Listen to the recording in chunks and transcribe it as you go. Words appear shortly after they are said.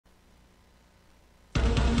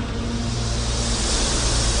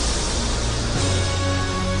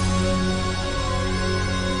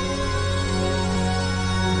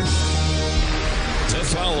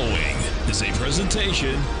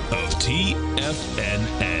presentation of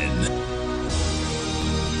TFNN.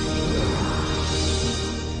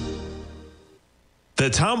 The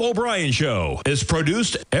Tom O'Brien Show is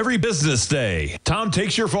produced every business day. Tom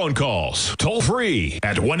takes your phone calls toll free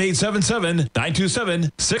at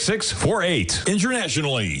 1-877-927-6648.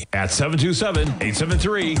 Internationally at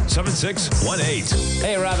 727-873-7618.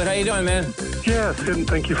 Hey, Robert, how you doing, man? Yes, good, and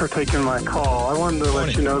thank you for taking my call. I wanted to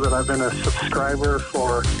let you know that I've been a subscriber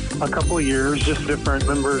for a couple of years, just different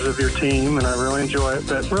members of your team, and I really enjoy it.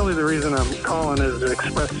 But really the reason I'm calling is to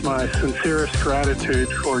express my sincerest gratitude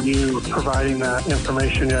for you providing that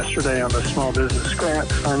information yesterday on the small business grant.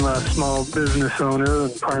 I'm a small business owner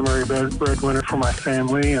and primary breadwinner for my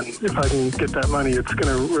family, and if I can get that money, it's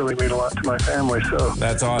going to really mean a lot to my family. So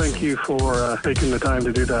that's awesome. Thank you for taking the time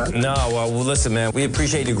to do that. No, well, listen, man, we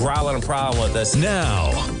appreciate you growling a problem with us.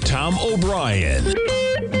 Now, Tom O'Brien.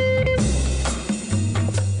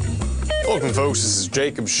 Welcome, folks. This is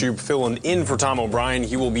Jacob Shoup filling in for Tom O'Brien.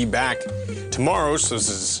 He will be back tomorrow, so this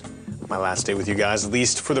is my last day with you guys, at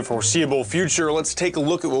least for the foreseeable future. Let's take a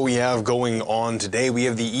look at what we have going on today. We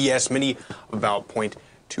have the ES Mini about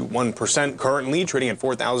 0.21% currently, trading at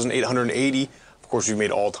 4,880. Of course, we've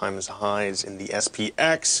made all-time highs in the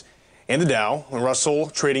SPX and the Dow. The Russell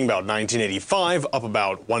trading about 1985, up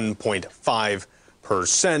about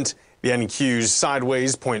 1.5%. The NQ's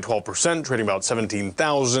sideways 0.12%, trading about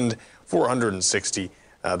 17,460.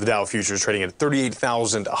 The Dow futures trading at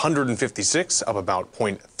 38,156, up about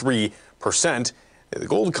 0.3%. The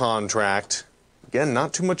gold contract, again,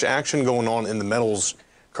 not too much action going on in the metals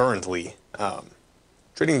currently.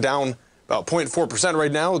 Trading down about 0.4%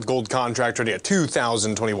 right now, with gold contract trading at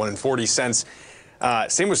 $2,021.40.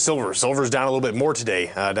 Same with silver. Silver's down a little bit more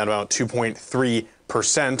today, down about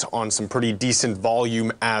 2.3% on some pretty decent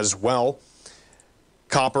volume as well.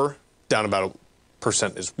 Copper down about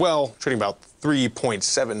 1% as well, trading about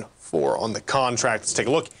 3.74 on the contract. Let's take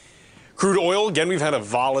a look. Crude oil, again, we've had a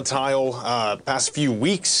volatile past few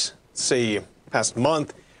weeks, say past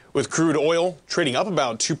month, with crude oil trading up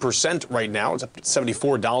about 2% right now. It's up to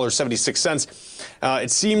 $74.76.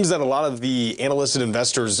 It seems that a lot of the analysts and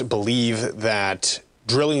investors believe that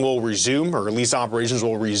drilling will resume, or at least operations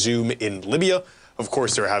will resume in Libya. Of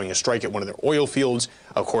course, they're having a strike at one of their oil fields.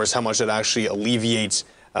 Of course, how much that actually alleviates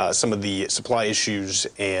some of the supply issues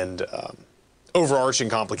and overarching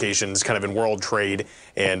complications kind of in world trade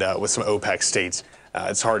and with some OPEC states.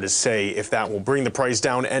 It's hard to say if that will bring the price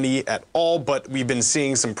down any at all, but we've been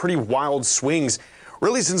seeing some pretty wild swings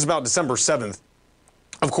really since about December 7th.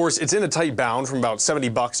 Of course, it's in a tight bound from about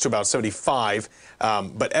 $70 to about 75,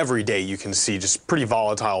 but every day you can see just pretty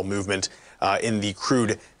volatile movement in the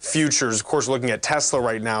crude futures. Of course, looking at Tesla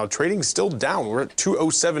right now, trading still down. We're at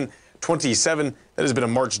 207.27. That has been a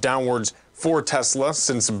march downwards for Tesla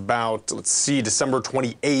since about, let's see, December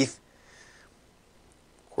 28th. Of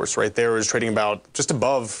course, right there is trading about just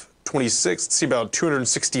above 26. Let's see, about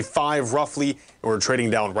 265 roughly. And we're trading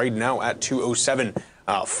down right now at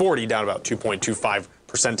 207.40, down about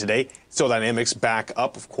 2.25% today. Still Dynamics back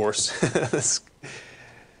up, of course. This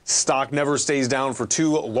stock never stays down for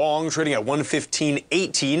too long, trading at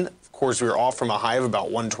 115.18. Of course, we were off from a high of about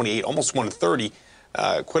 128, almost 130.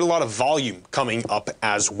 Quite a lot of volume coming up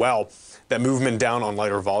as well. That movement down on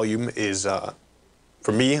lighter volume is,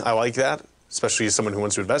 for me, I like that, especially as someone who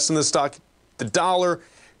wants to invest in this stock. The dollar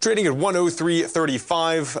trading at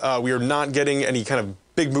 103.35. We are not getting any kind of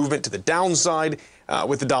big movement to the downside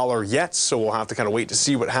with the dollar yet, so we'll have to kind of wait to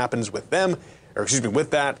see what happens with them. Or excuse me,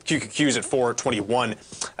 with that, QQQ's at 421.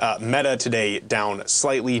 Meta today down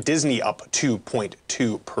slightly. Disney up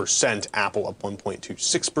 2.2%. Apple up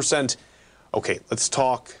 1.26%. Okay, let's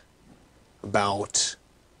talk about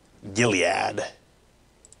Gilead.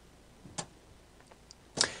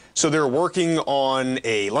 So they're working on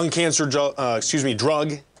a lung cancer drug.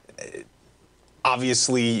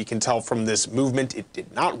 Obviously, you can tell from this movement it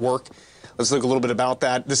did not work. Let's look a little bit about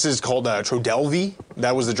that. This is called Trodelvy.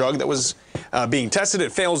 That was the drug that was being tested.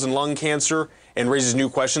 It fails in lung cancer and raises new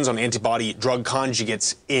questions on antibody drug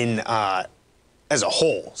conjugates in as a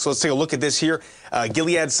whole. So let's take a look at this here.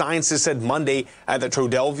 Gilead Sciences said Monday that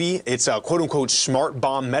Trodelvy, it's a quote-unquote smart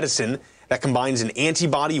bomb medicine that combines an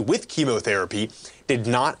antibody with chemotherapy, did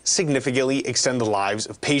not significantly extend the lives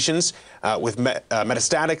of patients with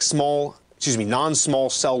metastatic non-small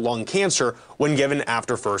cell lung cancer when given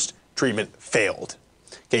after first treatment failed.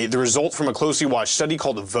 Okay, the result from a closely watched study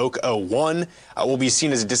called EVOKE-01 will be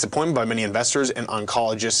seen as a disappointment by many investors and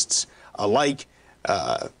oncologists alike.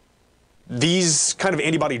 These kind of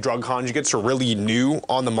antibody drug conjugates are really new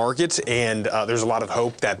on the market, and there's a lot of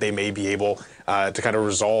hope that they may be able to kind of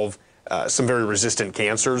resolve some very resistant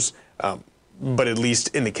cancers. but at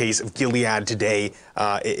least in the case of Gilead today,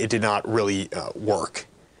 it did not really work.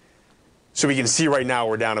 So we can see right now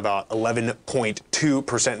we're down about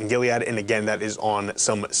 11.2% in Gilead, and again, that is on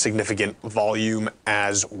some significant volume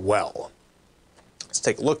as well. Let's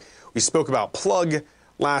take a look. We spoke about Plug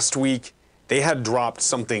last week. They had dropped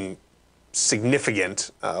something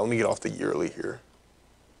significant. Let me get off the yearly here.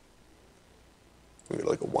 Maybe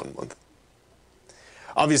like a 1 month.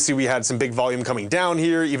 Obviously, we had some big volume coming down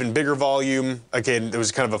here, even bigger volume. Again, there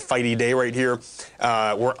was kind of a fighty day right here.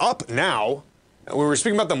 We're up now. We were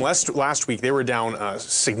speaking about them last week. They were down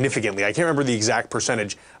significantly. I can't remember the exact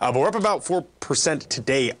percentage, but we're up about 4%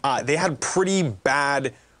 today. They had pretty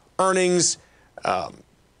bad earnings.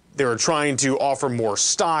 They were trying to offer more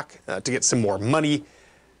stock to get some more money.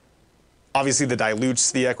 Obviously, that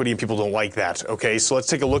dilutes the equity, and people don't like that. Okay, so let's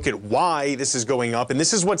take a look at why this is going up. And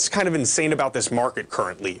this is what's kind of insane about this market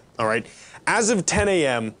currently. All right, as of 10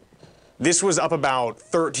 a.m., this was up about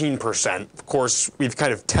 13%. Of course, we've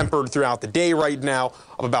kind of tempered throughout the day right now,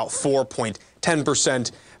 up about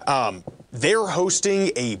 4.10%. They're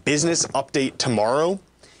hosting a business update tomorrow.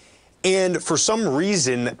 And for some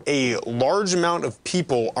reason, a large amount of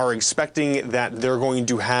people are expecting that they're going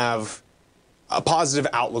to have a positive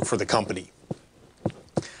outlook for the company.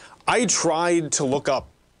 I tried to look up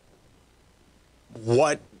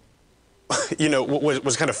what,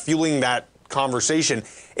 was kind of fueling that conversation,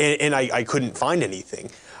 and I couldn't find anything.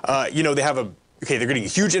 They have they're getting a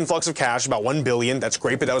huge influx of cash, about $1 billion. That's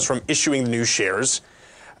great, but that was from issuing the new shares.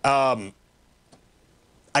 I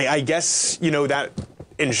guess, that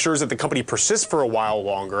ensures that the company persists for a while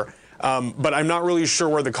longer. But I'm not really sure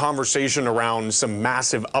where the conversation around some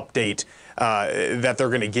massive update that they're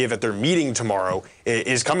going to give at their meeting tomorrow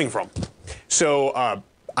is coming from. So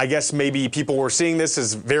I guess maybe people were seeing this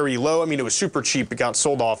as very low. I mean, it was super cheap. It got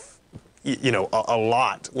sold off, a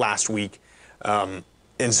lot last week. And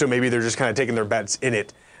so maybe they're just kind of taking their bets in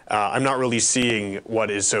it. I'm not really seeing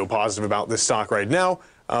what is so positive about this stock right now.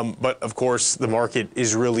 But of course, the market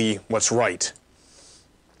is really what's right.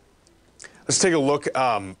 Let's take a look.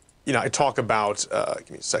 I talk about,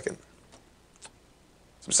 give me a second,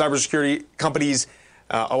 some cybersecurity companies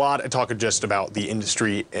a lot. I talk just about the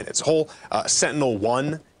industry in its whole.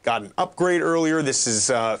 SentinelOne got an upgrade earlier. This is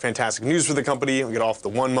fantastic news for the company. We'll get off the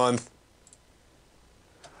 1 month.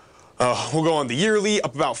 We'll go on the yearly,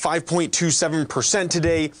 up about 5.27%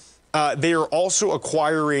 today. They are also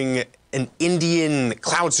acquiring an Indian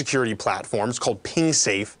cloud security platform. It's called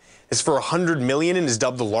PingSafe. It's for $100 million and is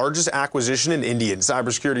dubbed the largest acquisition in Indian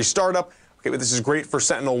cybersecurity startup. Okay, but this is great for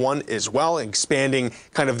SentinelOne as well, expanding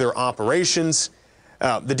kind of their operations.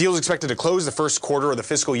 The deal is expected to close the first quarter of the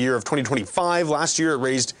fiscal year of 2025. Last year, it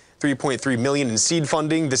raised $3.3 million in seed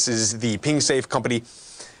funding. This is the PingSafe company.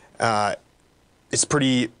 It's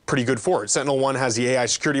pretty good for it. SentinelOne has the AI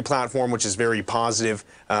security platform, which is very positive,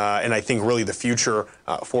 and I think really the future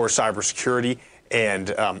for cybersecurity.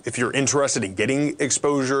 And if you're interested in getting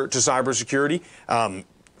exposure to cybersecurity,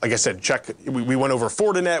 like I said, we went over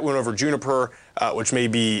Fortinet, we went over Juniper, which may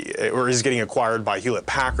be or is getting acquired by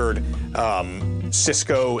Hewlett-Packard,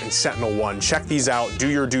 Cisco, and SentinelOne. Check these out. Do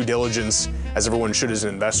your due diligence, as everyone should as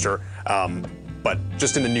an investor. But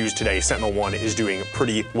just in the news today, SentinelOne is doing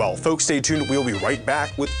pretty well. Folks, stay tuned. We'll be right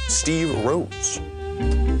back with Steve Rhodes.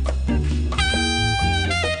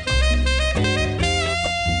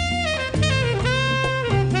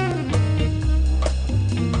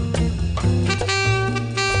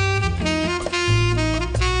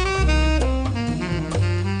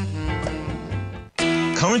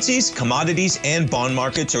 Currencies, commodities, and bond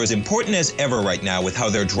markets are as important as ever right now with how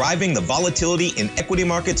they're driving the volatility in equity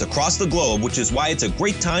markets across the globe, which is why it's a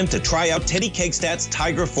great time to try out Teddy Kegstad's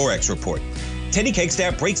Tiger Forex Report. Teddy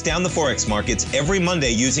Kegstad breaks down the Forex markets every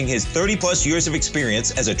Monday using his 30-plus years of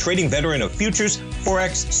experience as a trading veteran of futures,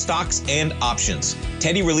 Forex, stocks, and options.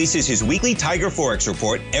 Teddy releases his weekly Tiger Forex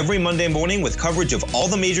Report every Monday morning with coverage of all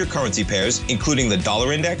the major currency pairs, including the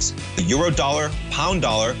dollar index, the euro dollar, pound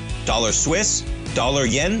dollar, dollar Swiss, dollar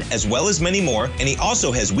yen, as well as many more, and he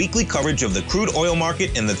also has weekly coverage of the crude oil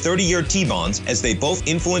market and the 30-year T-bonds, as they both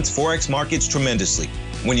influence Forex markets tremendously.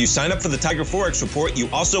 When you sign up for the Tiger Forex Report, you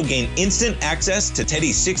also gain instant access to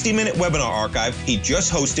Teddy's 60-minute webinar archive he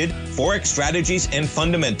just hosted, Forex Strategies and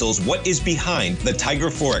Fundamentals, What is Behind the Tiger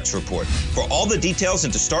Forex Report. For all the details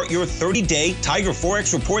and to start your 30-day Tiger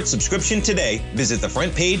Forex Report subscription today, visit the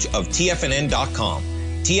front page of TFNN.com.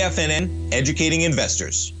 TFNN, educating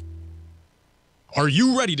investors. Are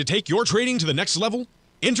you ready to take your trading to the next level?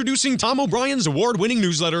 Introducing Tom O'Brien's award-winning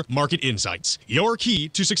newsletter, Market Insights, your key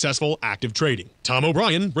to successful active trading. Tom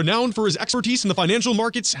O'Brien, renowned for his expertise in the financial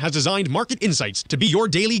markets, has designed Market Insights to be your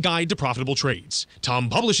daily guide to profitable trades. Tom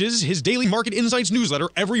publishes his daily Market Insights newsletter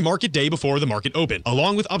every market day before the market open,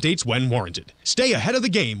 along with updates when warranted. Stay ahead of the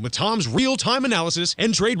game with Tom's real-time analysis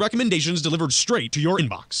and trade recommendations delivered straight to your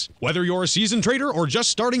inbox. Whether you're a seasoned trader or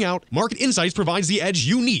just starting out, Market Insights provides the edge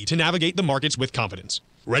you need to navigate the markets with confidence.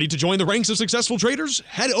 Ready to join the ranks of successful traders?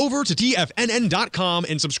 Head over to TFNN.com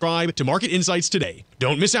and subscribe to Market Insights today.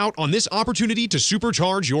 Don't miss out on this opportunity to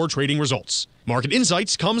supercharge your trading results. Market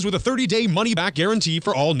Insights comes with a 30-day money-back guarantee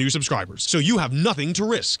for all new subscribers, so you have nothing to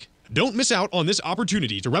risk. Don't miss out on this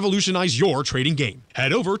opportunity to revolutionize your trading game.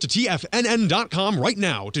 Head over to TFNN.com right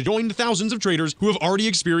now to join the thousands of traders who have already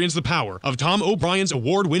experienced the power of Tom O'Brien's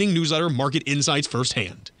award-winning newsletter, Market Insights,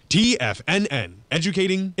 firsthand. TFNN,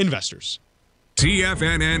 educating investors.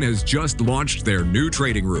 TFNN has just launched their new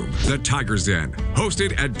trading room, the Tiger's Den.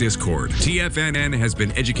 Hosted at Discord, TFNN has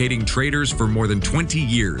been educating traders for more than 20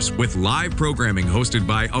 years with live programming hosted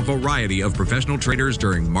by a variety of professional traders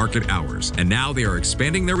during market hours. And now they are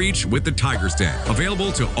expanding their reach with the Tiger's Den,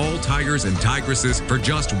 available to all tigers and tigresses for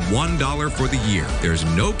just $1 for the year. There's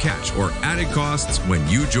no catch or added costs when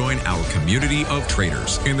you join our community of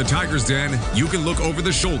traders. In the Tiger's Den, you can look over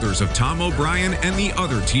the shoulders of Tom O'Brien and the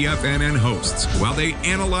other TFNN hosts while they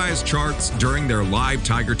analyze charts during their live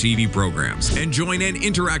Tiger TV programs, and join an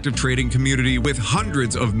interactive trading community with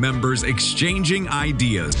hundreds of members exchanging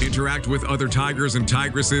ideas. Interact with other tigers and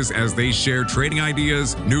tigresses as they share trading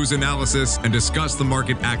ideas, news analysis, and discuss the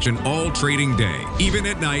market action all trading day, even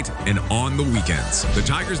at night and on the weekends. The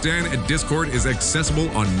Tiger's Den at Discord is accessible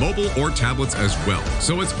on mobile or tablets as well,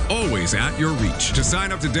 so it's always at your reach. To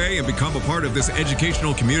sign up today and become a part of this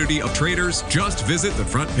educational community of traders, just visit the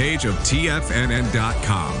front page of TFNN.com.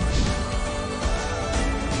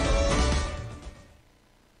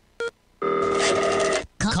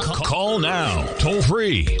 Call now, toll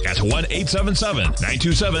free at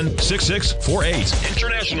 1-877-927-6648.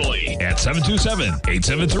 Internationally at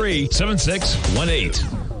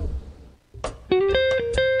 727-873-7618.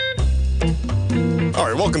 All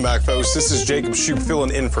right, welcome back, folks. This is Jacob Shoup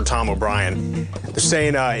filling in for Tom O'Brien. They're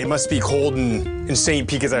saying it must be cold in St.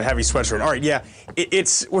 Pete because I have a heavy sweatshirt. All right, yeah,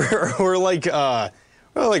 we're like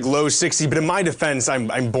low 60, but in my defense,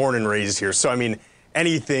 I'm born and raised here, so I mean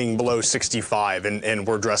anything below 65, and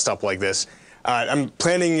we're dressed up like this. I'm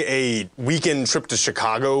planning a weekend trip to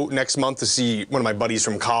Chicago next month to see one of my buddies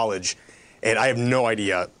from college, and I have no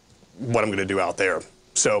idea what I'm going to do out there.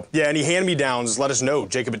 So, yeah, any hand-me-downs, let us know,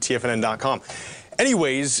 jacob@tfnn.com.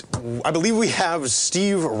 Anyways, I believe we have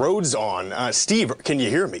Steve Rhodes on. Steve, can you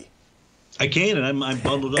hear me? I can, and I'm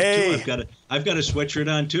bundled up too. I've got a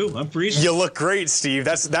sweatshirt on too. I'm freezing. You look great, Steve.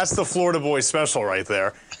 That's the Florida boy special right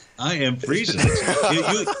there. I am freezing.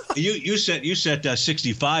 you set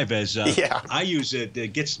 65 as yeah. I use it.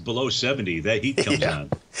 It gets below 70. That heat comes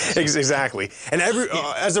on. Exactly. And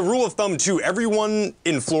as a rule of thumb too, everyone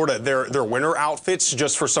in Florida, their winter outfits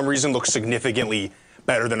just for some reason look significantly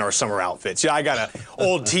better than our summer outfits. Yeah, I got an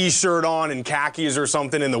old T-shirt on and khakis or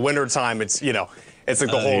something in the wintertime. It's it's like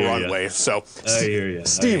the whole runway. So, I hear you.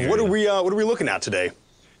 Steve, what are we looking at today?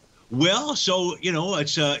 Well, so,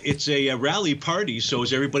 it's a rally party. So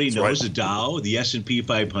as everybody knows, the Dow, the S&P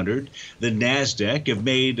 500, the NASDAQ have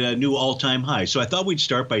made a new all-time high. So I thought we'd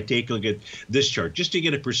start by taking a look at this chart just to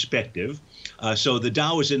get a perspective. So the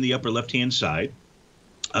Dow is in the upper left-hand side.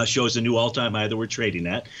 Shows the new all-time high that we're trading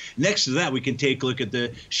at. Next to that, we can take a look at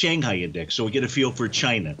the Shanghai index, so we get a feel for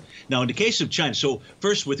China. Now, in the case of China, so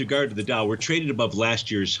first with regard to the Dow, we're trading above last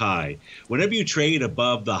year's high. Whenever you trade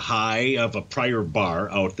above the high of a prior bar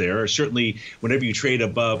out there, or certainly whenever you trade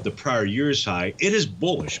above the prior year's high, it is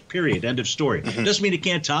bullish, period, end of story. Doesn't mean it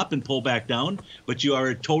can't top and pull back down, but you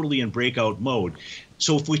are totally in breakout mode.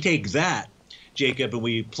 So if we take that, Jacob, and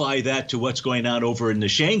we apply that to what's going on over in the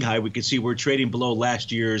Shanghai, we can see we're trading below last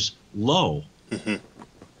year's low.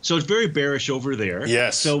 So it's very bearish over there.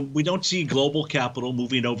 Yes. So we don't see global capital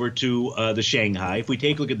moving over to the Shanghai. If we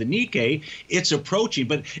take a look at the Nikkei, it's approaching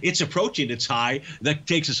its high. That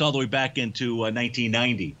takes us all the way back into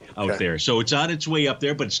 1990 out there. So it's on its way up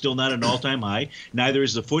there, but it's still not an all-time high. Neither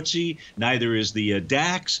is the FTSE, neither is the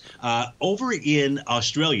DAX. Over in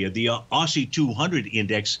Australia, the Aussie 200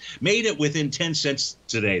 index made it within 10 cents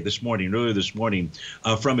earlier this morning,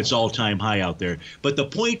 from its all-time high out there. But the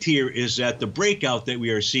point here is that the breakout that we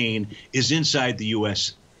are seeing is inside the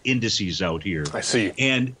U.S. indices out here. I see.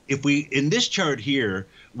 And if we, in this chart here,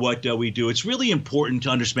 what we do, it's really important to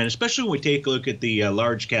understand, especially when we take a look at the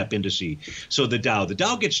large cap indice. So the Dow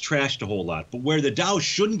gets trashed a whole lot, but where the Dow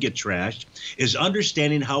shouldn't get trashed is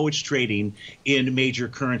understanding how it's trading in major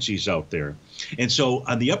currencies out there. And so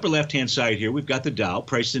on the upper left-hand side here, we've got the Dow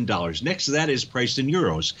priced in dollars. Next to that is priced in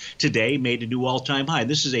euros. Today made a new all-time high.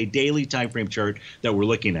 This is a daily time frame chart that we're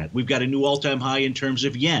looking at. We've got a new all-time high in terms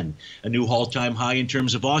of yen, a new all-time high in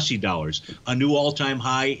terms of Aussie dollars, a new all-time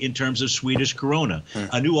high in terms of Swedish krona,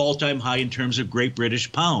 a new all-time high in terms of Great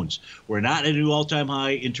British pounds. We're not at a new all-time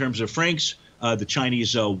high in terms of francs, the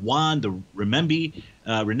Chinese yuan, the renminbi,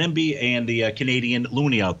 and the Canadian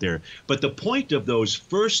loonie out there. But the point of those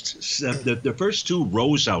the first two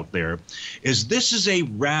rows out there is this is a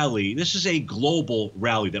rally. This is a global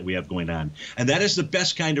rally that we have going on. And that is the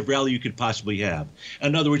best kind of rally you could possibly have.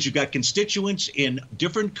 In other words, you've got constituents in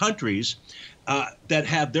different countries that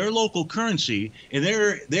have their local currency, and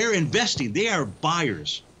they're investing. They are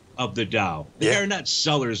buyers of the Dow. They are not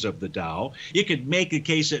sellers of the Dow. You could make a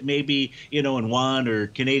case that maybe, in yuan or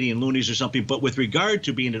Canadian loonies or something, but with regard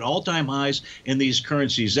to being at all-time highs in these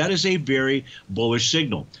currencies, that is a very bullish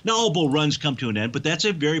signal. Now, all bull runs come to an end, but that's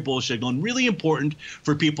a very bullish signal and really important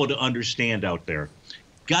for people to understand out there.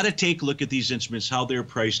 Got to take a look at these instruments, how they're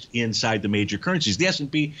priced inside the major currencies. The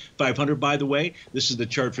S&P 500, by the way, this is the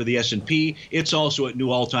chart for the S&P. It's also at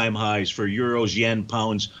new all-time highs for euros, yen,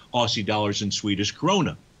 pounds, Aussie dollars, and Swedish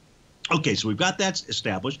krona. Okay, so we've got that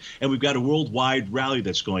established, and we've got a worldwide rally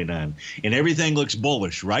that's going on, and everything looks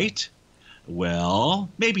bullish, right? Well,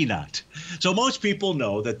 maybe not. So most people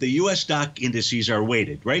know that the U.S. stock indices are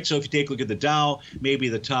weighted, right? So if you take a look at the Dow, maybe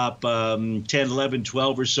the top 10, 11,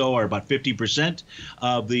 12 or so are about 50%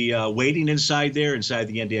 of the weighting inside there, inside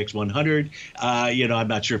the NDX 100. I'm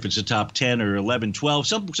not sure if it's the top 10 or 11, 12,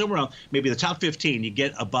 somewhere around maybe the top 15. You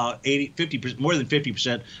get about 50%, more than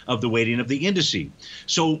 50% of the weighting of the indice.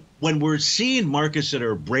 So when we're seeing markets that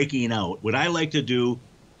are breaking out, what I like to do,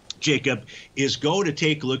 Jacob, is go to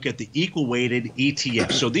take a look at the equal weighted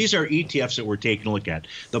ETFs. So these are ETFs that we're taking a look at.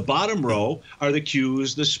 The bottom row are the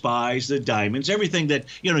Qs, the SPYs, the diamonds, everything that,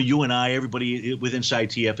 you and I, everybody with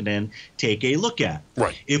inside TFNN take a look at.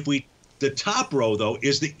 Right. The top row, though,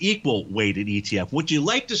 is the equal weighted ETF. What you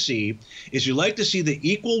like to see is the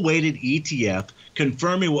equal weighted ETF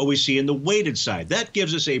confirming what we see in the weighted side. That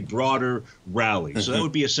gives us a broader rally. So that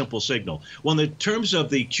would be a simple signal. Well, in terms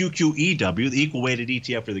of the QQEW, the equal weighted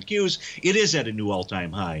ETF for the Qs, it is at a new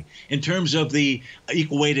all-time high. In terms of the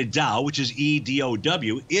equal weighted Dow, which is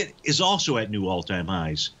EDOW, it is also at new all-time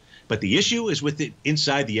highs. But the issue is with it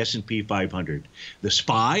inside the S&P 500. The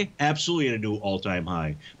SPY, absolutely at a new all-time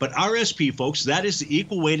high. But RSP, folks, that is the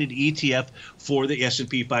equal-weighted ETF for the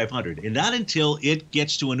S&P 500. And not until it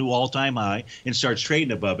gets to a new all-time high and starts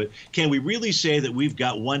trading above it can we really say that we've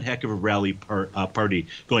got one heck of a rally party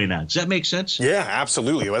going on. Does that make sense? Yeah,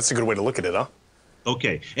 absolutely. That's a good way to look at it, huh?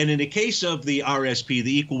 Okay. And in the case of the RSP,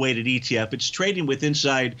 the equal-weighted ETF, it's trading with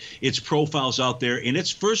inside its profiles out there. In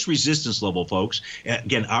its first resistance level, folks,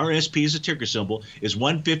 again, RSP is a ticker symbol, is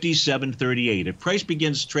 157.38. If price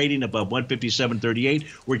begins trading above 157.38,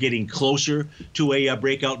 we're getting closer to a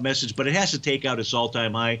breakout message, but it has to take out its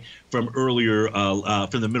all-time high from earlier,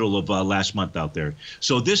 from the middle of last month out there.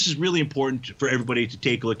 So this is really important for everybody to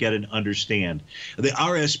take a look at and understand. The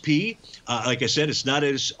RSP, like I said, it's not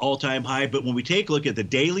at its all-time high, but when we take a look at the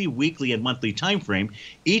daily, weekly, and monthly time frame,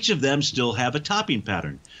 each of them still have a topping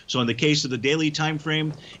pattern. So in the case of the daily time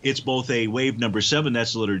frame, it's both a wave number 7,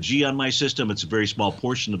 that's the letter G on my system. It's a very small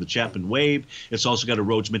portion of the Chapman wave. It's also got a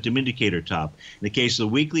Rhodes Momentum Indicator top. In the case of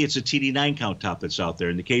the weekly, it's a TD9 count top that's out there.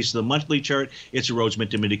 In the case of the monthly chart, it's a Rhodes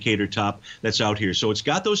Momentum Indicator top that's out here. So it's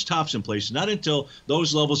got those tops in place. Not until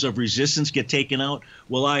those levels of resistance get taken out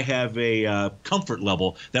will I have a comfort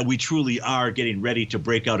level that we truly are getting ready to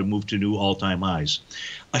break out and move to new all-time highs.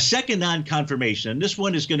 A second non-confirmation, and this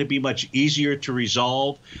one is going to be much easier to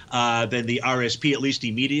resolve than the RSP, at least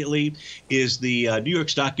immediately, is the New York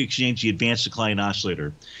Stock Exchange, the Advanced Decline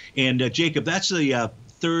Oscillator. And Jacob, that's the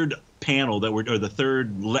third panel or the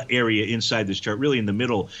third area inside this chart, really in the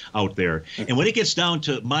middle out there. And when it gets down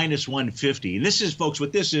to minus 150, and this is, folks,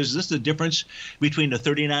 what this is the difference between the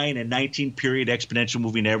 39 and 19 period exponential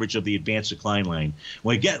moving average of the advanced decline line.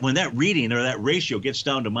 When that reading or that ratio gets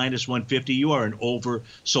down to minus 150, you are in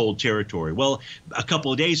oversold territory. Well, a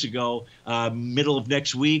couple of days ago, middle of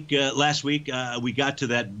last week, we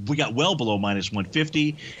got well below minus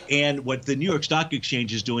 150. And what the New York Stock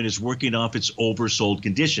Exchange is doing is working off its oversold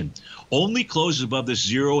condition. only closes above this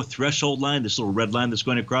zero threshold line, this little red line that's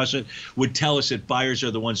going across it, would tell us that buyers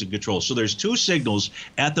are the ones in control. So there's two signals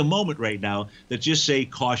at the moment right now that just say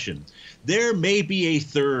caution. There may be a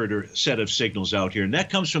third or set of signals out here, and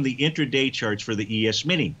that comes from the intraday charts for the ES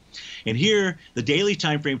Mini. And here, the daily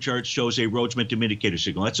time frame chart shows a Rhodes Momentum Indicator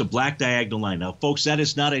signal. That's a black diagonal line. Now, folks, that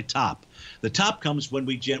is not a top. The top comes when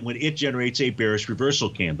it generates a bearish reversal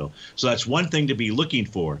candle. So that's one thing to be looking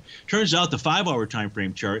for. Turns out the 5-hour time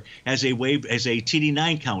frame chart has a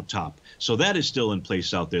TD9 count top. So that is still in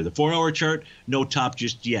place out there. The 4-hour chart, no top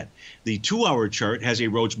just yet. The 2-hour chart has a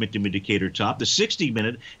Rhodes Momentum Indicator top. The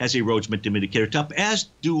 60-minute has a Rhodes Momentum Indicator top, as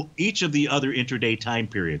do each of the other intraday time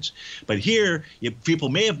periods. But here, people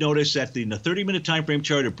may have noticed that in the 30-minute time frame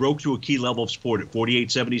chart, it broke through a key level of support at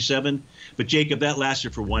 48.77. But Jacob, that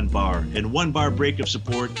lasted for 1 bar. And 1 bar break of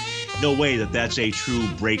support, no way that's a true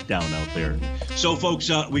breakdown out there. So,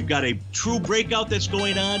 folks, we've got a true breakout that's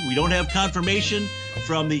going on. We don't have confirmation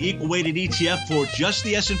from the equal weighted ETF for just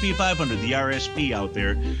the S&P 500, the RSP out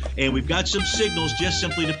there. And we've got some signals just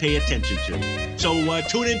simply to pay attention to. So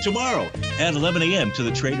tune in tomorrow at 11 a.m. to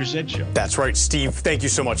the Trader's Edge Show. That's right, Steve. Thank you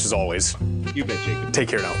so much as always. You bet, Jacob. Take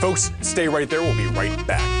care now. Folks, stay right there. We'll be right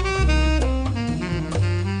back.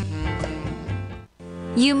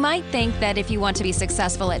 You might think that if you want to be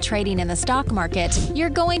successful at trading in the stock market, you're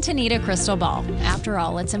going to need a crystal ball. After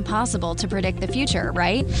all, it's impossible to predict the future,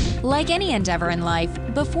 right? Like any endeavor in life,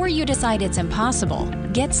 before you decide it's impossible,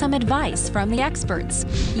 get some advice from the experts.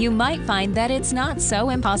 You might find that it's not so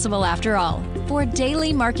impossible after all. For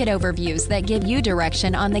daily market overviews that give you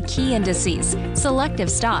direction on the key indices,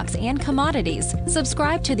 selective stocks, and commodities,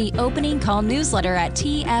 subscribe to the Opening Call newsletter at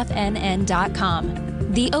TFNN.com.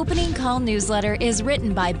 The Opening Call newsletter is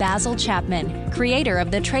written by Basil Chapman, creator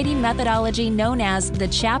of the trading methodology known as the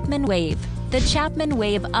Chapman Wave. The Chapman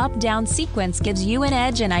Wave up-down sequence gives you an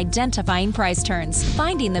edge in identifying price turns,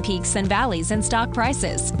 finding the peaks and valleys in stock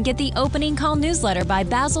prices. Get the Opening Call newsletter by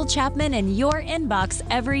Basil Chapman in your inbox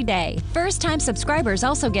every day. First-time subscribers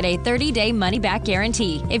also get a 30-day money-back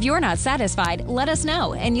guarantee. If you're not satisfied, let us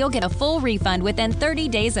know, and you'll get a full refund within 30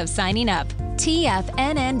 days of signing up.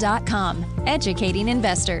 TFNN.com, educating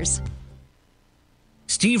investors.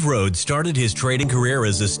 Steve Rhodes started his trading career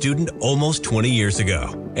as a student almost 20 years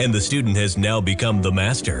ago, and the student has now become the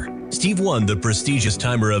master. Steve won the prestigious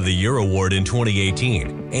Timer of the Year award in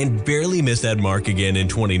 2018 and barely missed that mark again in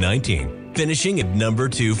 2019, finishing at number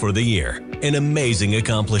 2 for the year. An amazing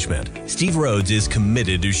accomplishment. Steve Rhodes is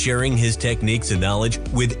committed to sharing his techniques and knowledge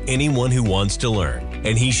with anyone who wants to learn,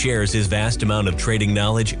 and he shares his vast amount of trading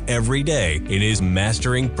knowledge every day in his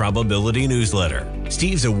Mastering Probability newsletter.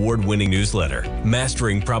 Steve's award-winning newsletter,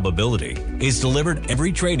 Mastering Probability, is delivered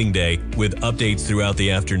every trading day with updates throughout the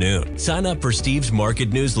afternoon. Sign up for Steve's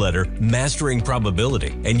market newsletter, Mastering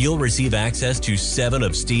Probability, and you'll receive access to 7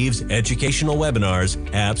 of Steve's educational webinars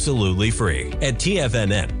absolutely free. At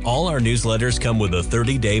TFNN, all our newsletters come with a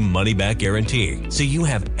 30-day money-back guarantee, so you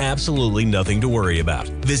have absolutely nothing to worry about.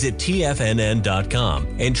 Visit TFNN.com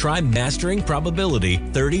and try Mastering Probability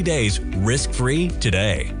 30 days risk-free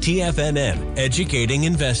today. TFNN, educating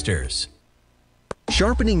investors.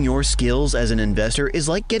 Sharpening your skills as an investor is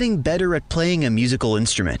like getting better at playing a musical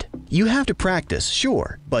instrument. You have to practice,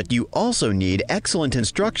 sure, but you also need excellent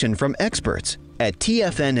instruction from experts. At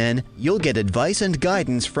TFNN, you'll get advice and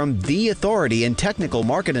guidance from the authority in technical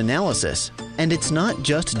market analysis. And it's not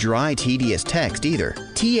just dry, tedious text either.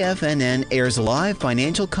 TFNN airs live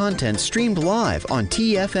financial content streamed live on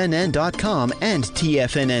TFNN.com and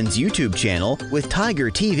TFNN's YouTube channel with Tiger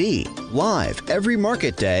TV, live every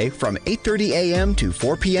market day from 8:30 a.m. to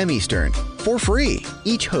 4 p.m. Eastern. For free.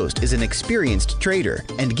 Each host is an experienced trader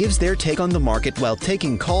and gives their take on the market while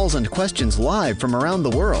taking calls and questions live from around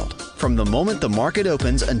the world. From the moment the market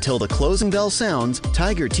opens until the closing bell sounds,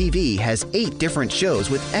 Tiger TV has 8 different shows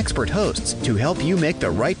with expert hosts to help you make the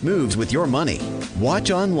right moves with your money. Watch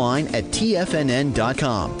online at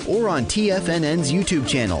TFNN.com or on TFNN's YouTube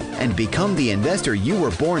channel and become the investor you were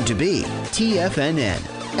born to be.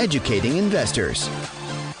 TFNN, educating investors.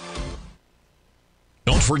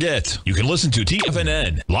 Don't forget, you can listen to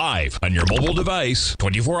TFNN live on your mobile device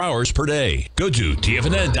 24 hours per day. Go to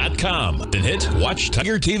TFNN.com, then hit Watch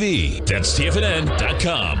Tiger TV. That's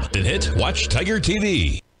TFNN.com, then hit Watch Tiger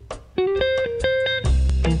TV.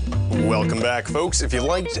 Welcome back, folks. If you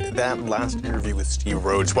liked that last interview with Steve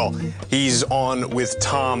Rhodes, well, he's on with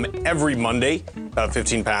Tom every Monday,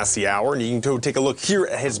 15 past the hour, and you can go take a look here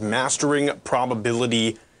at his Mastering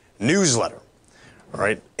Probability newsletter. All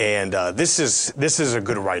right, and this is a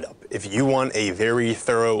good write-up. If you want a very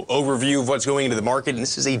thorough overview of what's going into the market, and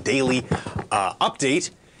this is a daily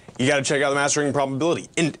update, you got to check out the Mastering Probability.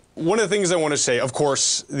 And one of the things I want to say, of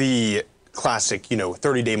course, the classic,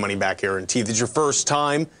 30-day money-back guarantee. If it's your first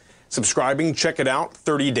time subscribing, check it out,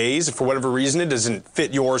 30 days. If for whatever reason it doesn't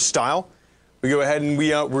fit your style, we go ahead and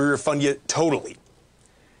we refund you totally.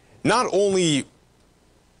 Not only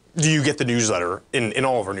do you get the newsletter in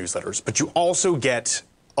all of our newsletters, but you also get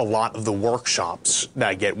a lot of the workshops that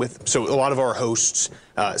I get with. So a lot of our hosts,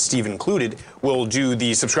 Steve included, will do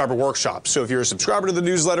the subscriber workshops. So if you're a subscriber to the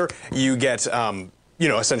newsletter, you get,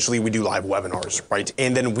 essentially we do live webinars, right?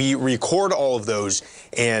 And then we record all of those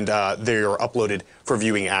and they're uploaded for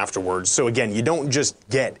viewing afterwards. So again, you don't just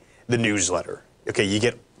get the newsletter, okay? You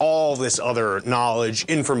get all this other knowledge,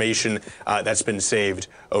 information that's been saved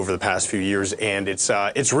over the past few years, and it's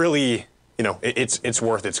really, it's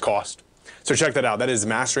worth its cost. So check that out. That is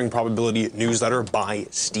Mastering Probability newsletter by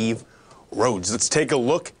Steve Rhodes. Let's take a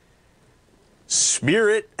look.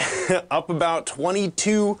 Spirit up about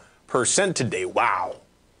 22% today. Wow.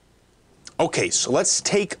 Okay, so let's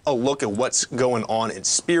take a look at what's going on in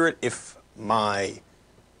Spirit if my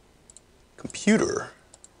computer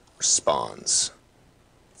responds.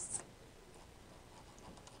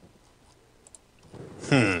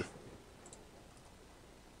 Give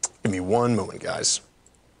me one moment, guys.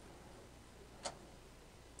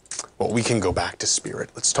 Well, we can go back to Spirit.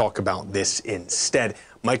 Let's talk about this instead.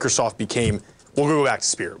 Microsoft we'll go back to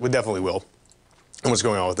Spirit. We definitely will. And what's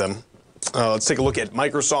going on with them. Let's take a look at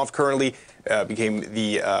Microsoft currently. Became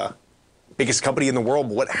the biggest company in the world.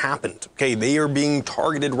 What happened? Okay, they are being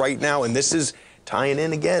targeted right now, and this is tying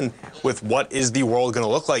in again with what is the world going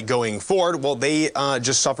to look like going forward. Well, they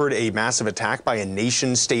just suffered a massive attack by a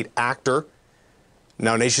nation-state actor.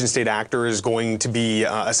 Now, nation-state actor is going to be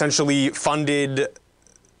essentially funded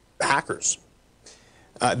hackers.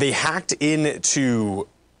 They hacked into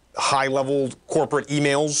high-level corporate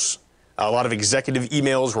emails. A lot of executive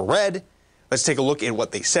emails were read. Let's take a look at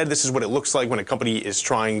what they said. This is what it looks like when a company is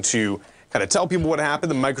trying to kind of tell people what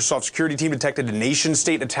happened. The Microsoft security team detected a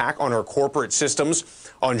nation-state attack on our corporate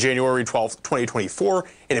systems on January 12th, 2024,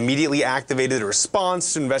 and immediately activated a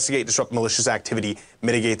response to investigate, disrupt malicious activity,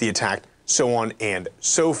 mitigate the attack, so on and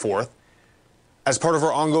so forth. As part of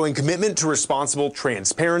our ongoing commitment to responsible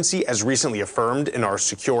transparency, as recently affirmed in our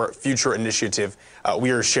Secure Future initiative, we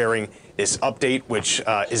are sharing this update, which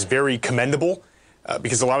is very commendable,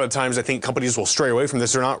 because a lot of times I think companies will stray away from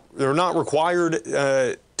this. They're not required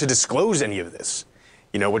to disclose any of this,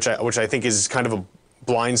 which I think is kind of a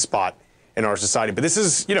blind spot in our society. But this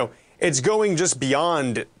is, it's going just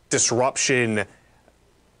beyond disruption,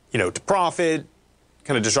 to profit,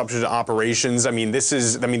 kind of disruption to operations.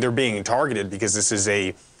 They're being targeted because this is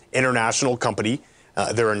a international company.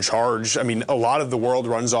 They're in charge. A lot of the world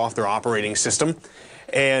runs off their operating system.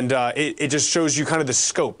 And it just shows you kind of the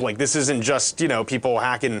scope. Like, this isn't just, people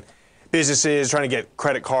hacking businesses, trying to get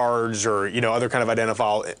credit cards or, other kind of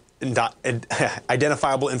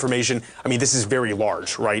identifiable information. This is very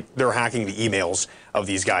large, right? They're hacking the emails of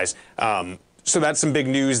these guys. So that's some big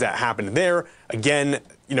news that happened there. Again,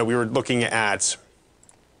 we were looking at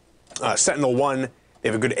Sentinel-1. They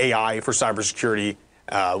have a good AI for cybersecurity.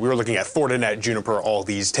 We were looking at Fortinet, Juniper, all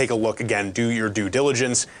these. Take a look again, do your due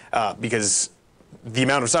diligence, because the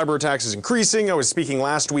amount of cyber attacks is increasing. I was speaking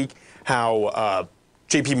last week how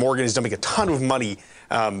JP Morgan is dumping a ton of money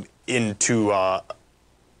into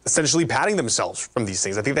essentially padding themselves from these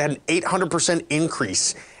things. I think they had an 800%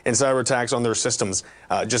 increase in cyber attacks on their systems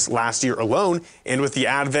just last year alone. And with the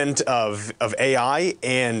advent of AI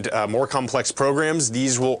and more complex programs,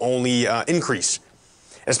 these will only increase.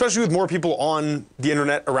 Especially with more people on the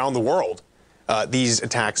internet around the world, these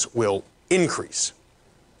attacks will increase.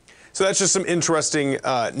 So that's just some interesting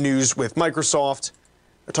news with Microsoft.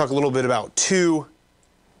 I'll talk a little bit about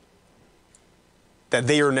that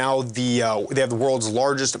they are now they have the world's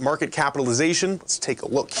largest market capitalization. Let's take a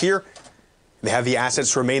look here. They have the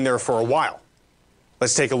assets to remain there for a while.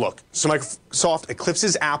 Let's take a look. So Microsoft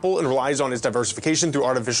eclipses Apple and relies on its diversification through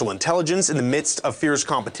artificial intelligence in the midst of fierce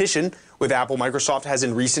competition with Apple. Microsoft has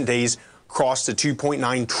in recent days crossed the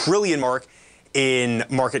 2.9 trillion mark in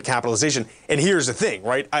market capitalization. And here's the thing,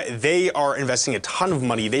 right? They are investing a ton of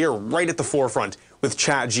money. They are right at the forefront with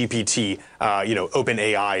ChatGPT,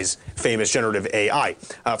 OpenAI's famous generative AI.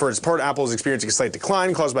 For its part, Apple is experiencing a slight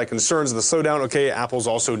decline caused by concerns of the slowdown. Okay, Apple's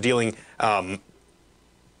also dealing some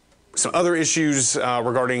other issues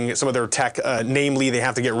regarding some of their tech. Namely, they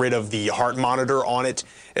have to get rid of the heart monitor on it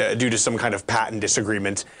due to some kind of patent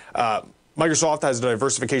disagreement. Microsoft has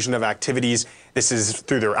diversification of activities. This is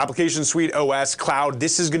through their application suite, OS, cloud.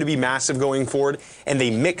 This is going to be massive going forward, and they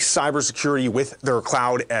mix cybersecurity with their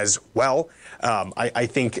cloud as well. I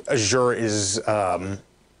think Azure is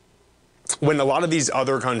when a lot of these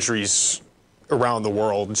other countries around the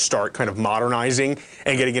world start kind of modernizing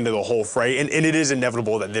and getting into the whole fray, and it is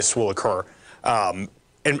inevitable that this will occur, and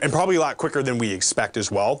probably a lot quicker than we expect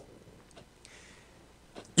as well.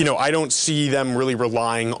 You know, I don't see them really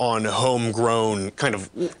relying on homegrown kind of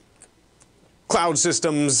cloud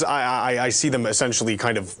systems. I see them essentially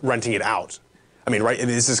kind of renting it out. I mean, right,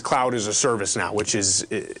 this is cloud as a service now, which is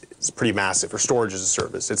pretty massive, or storage as a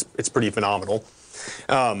service. It's pretty phenomenal.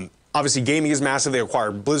 Obviously, gaming is massive. They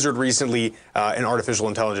acquired Blizzard recently, and artificial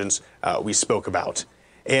intelligence we spoke about.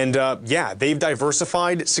 And yeah, they've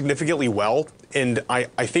diversified significantly well. And I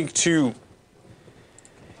think too,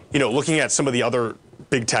 you know, looking at some of the other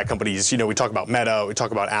big tech companies, you know, we talk about Meta, we talk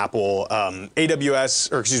about Apple,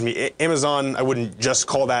 AWS, or excuse me, Amazon. I wouldn't just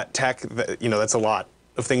call that tech. You know, that's a lot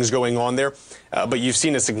of things going on there. But you've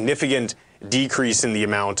seen a significant decrease in the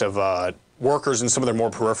amount of workers in some of their more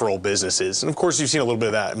peripheral businesses. And of course, you've seen a little bit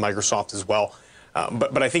of that in Microsoft as well.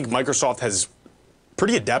 But I think Microsoft has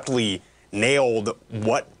pretty adeptly nailed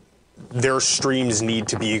what their streams need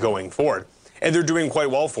to be going forward. And they're doing quite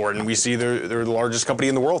well for it. And we see they're the largest company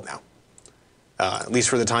in the world now, at least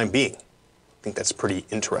for the time being. I think that's pretty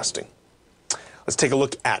interesting. Let's take a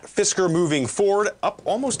look at Fisker moving forward, up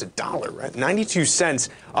almost $1, right? 92 cents,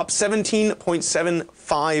 up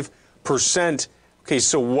 17.75%. Okay,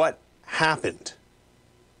 so what happened?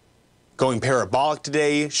 Going parabolic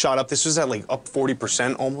today, shot up. This was at like up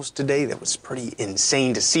 40% almost today. That was pretty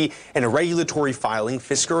insane to see. In a regulatory filing,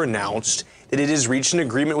 Fisker announced that it has reached an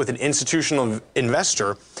agreement with an institutional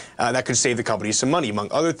investor that could save the company some money.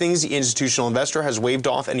 Among other things, the institutional investor has waived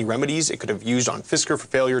off any remedies it could have used on Fisker for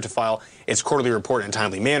failure to file its quarterly report in a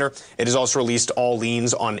timely manner. It has also released all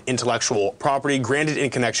liens on intellectual property granted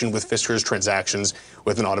in connection with Fisker's transactions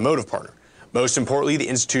with an automotive partner. Most importantly, the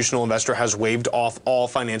institutional investor has waived off all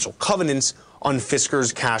financial covenants on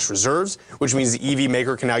Fisker's cash reserves, which means the EV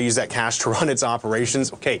maker can now use that cash to run its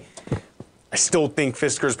operations. Okay, I still think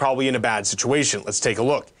Fisker's probably in a bad situation. Let's take a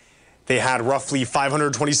look. They had roughly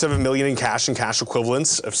 $527 million in cash and cash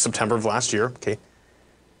equivalents of September of last year. Okay,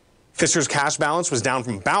 Fisker's cash balance was down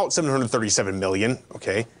from about $737 million.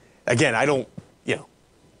 Okay, again, I don't, you know,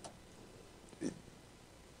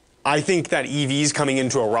 I think that EV's coming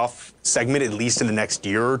into a rough segment, at least in the next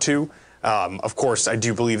year or two. Of course, I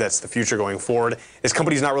do believe that's the future going forward. This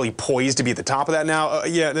company's not really poised to be at the top of that now.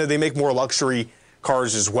 Yeah, they make more luxury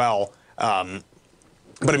cars as well. But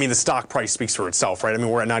I mean, the stock price speaks for itself, right? I mean,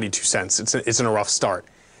 we're at 92 cents. It's in a rough start.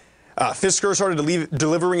 Fisker started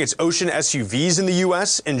delivering its Ocean SUVs in the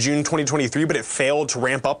U.S. in June 2023, but it failed to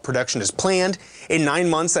ramp up production as planned. In 9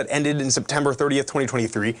 months that ended in September 30th,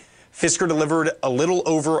 2023, Fisker delivered a little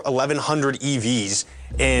over 1,100 EVs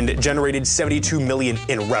and generated $72 million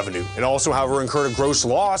in revenue. It also, however, incurred a gross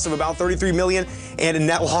loss of about $33 million and a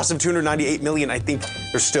net loss of $298 million. I think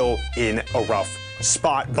they're still in a rough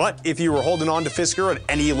spot. But if you were holding on to Fisker at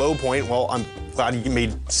any low point, well, I'm glad you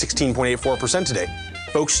made 16.84% today.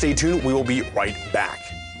 Folks, stay tuned. We will be right back.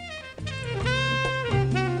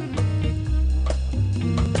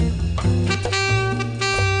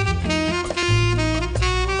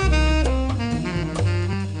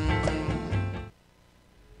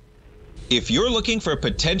 If you're looking for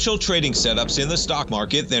potential trading setups in the stock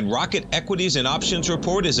market, then Rocket Equities and Options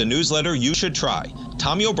Report is a newsletter you should try.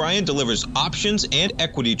 Tommy O'Brien delivers options and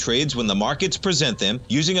equity trades when the markets present them,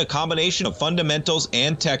 using a combination of fundamentals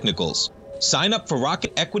and technicals. Sign up for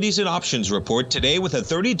Rocket Equities and Options Report today with a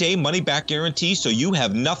 30-day money-back guarantee, so you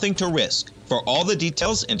have nothing to risk. For all the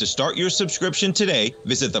details and to start your subscription today,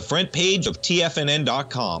 visit the front page of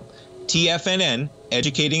TFNN.com. TFNN,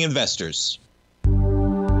 educating investors.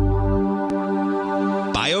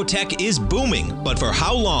 Biotech is booming, but for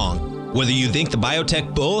how long? Whether you think the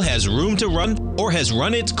biotech bull has room to run or has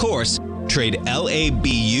run its course, trade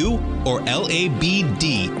LABU or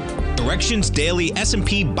LABD. Direction's daily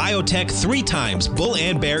S&P Biotech 3 times bull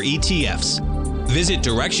and bear ETFs. Visit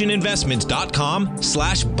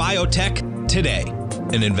directioninvestments.com/biotech today.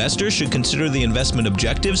 An investor should consider the investment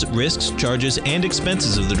objectives, risks, charges, and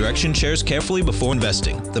expenses of the Direction shares carefully before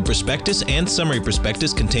investing. The prospectus and summary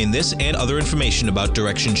prospectus contain this and other information about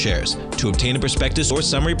Direction shares. To obtain a prospectus or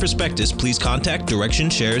summary prospectus, please contact Direction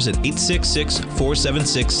shares at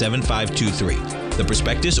 866-476-7523. The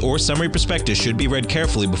prospectus or summary prospectus should be read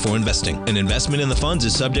carefully before investing. An investment in the funds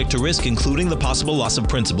is subject to risk, including the possible loss of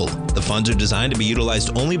principal. The funds are designed to be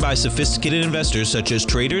utilized only by sophisticated investors such as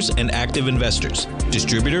traders and active investors.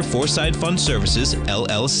 Distributor Foreside Fund Services,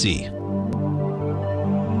 LLC.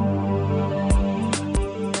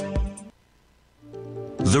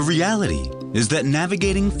 The reality is that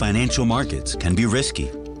navigating financial markets can be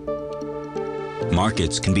risky.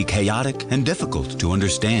 markets can be chaotic and difficult to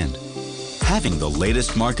understand. Having the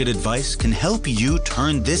latest market advice can help you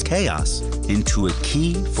turn this chaos into a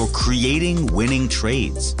key for creating winning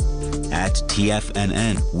trades. At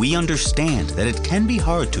TFNN, we understand that it can be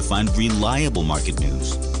hard to find reliable market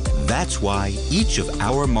news. That's why each of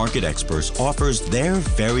our market experts offers their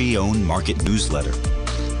very own market newsletter,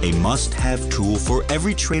 a must-have tool for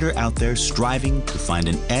every trader out there striving to find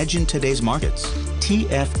an edge in today's markets.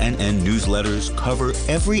 TFNN newsletters cover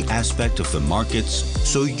every aspect of the markets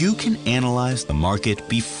so you can analyze the market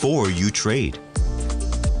before you trade.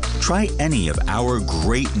 Try any of our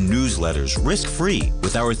great newsletters risk-free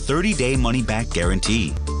with our 30-day money-back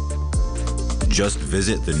guarantee. Just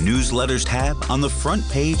visit the Newsletters tab on the front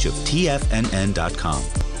page of TFNN.com.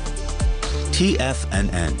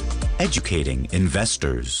 TFNN, educating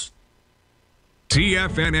investors.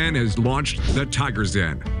 TFNN has launched the Tiger's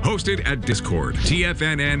Den. Hosted at Discord,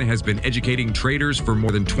 TFNN has been educating traders for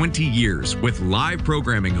more than 20 years with live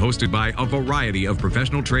programming hosted by a variety of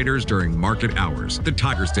professional traders during market hours. The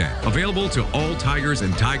Tiger's Den, available to all tigers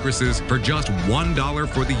and tigresses for just $1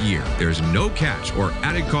 for the year. There's no catch or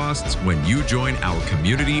added costs when you join our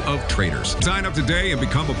community of traders. Sign up today and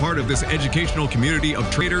become a part of this educational community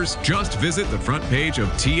of traders. Just visit the front page of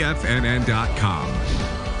TFNN.com.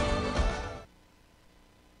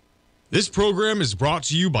 This program is brought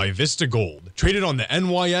to you by Vista Gold, traded on the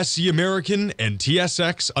NYSE American and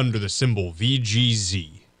TSX under the symbol VGZ.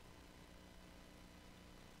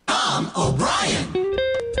 Tom O'Brien.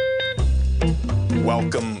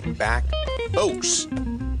 Welcome back, folks.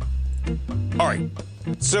 All right,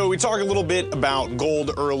 so we talked a little bit about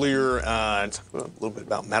gold earlier, a little bit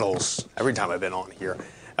about metals every time I've been on here.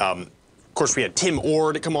 Of course, we had Tim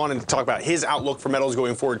Ord come on and talk about his outlook for metals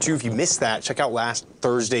going forward, too. If you missed that, check out last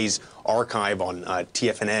Thursday's archive on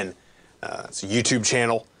TFNN. It's a YouTube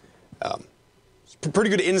channel. It's pretty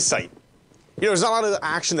good insight. You know, there's not a lot of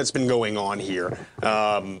action that's been going on here. You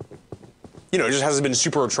know, it just hasn't been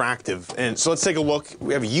super attractive. And so let's take a look.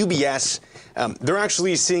 We have UBS. They're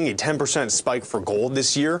actually seeing a 10% spike for gold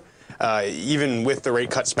this year, even with the rate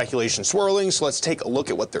cut speculation swirling. So let's take a look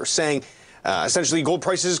at what they're saying. Essentially, gold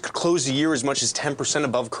prices could close the year as much as 10%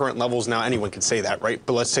 above current levels. Now, anyone can say that, right?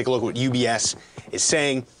 But let's take a look at what UBS is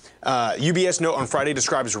saying. UBS note on Friday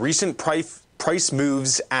describes recent price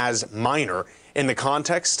moves as minor in the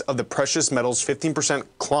context of the precious metals' 15%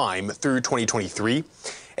 climb through 2023,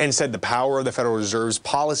 and said the power of the Federal Reserve's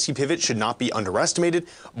policy pivot should not be underestimated.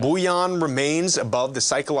 Bullion remains above the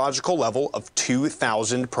psychological level of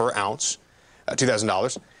 $2,000 per ounce,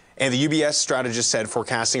 $2,000. And the UBS strategist said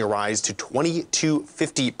forecasting a rise to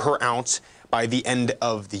 $22.50 per ounce by the end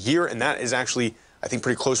of the year. And that is actually, I think,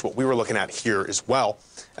 pretty close to what we were looking at here as well.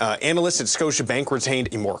 Analysts at Scotiabank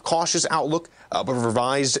retained a more cautious outlook, but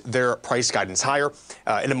revised their price guidance higher.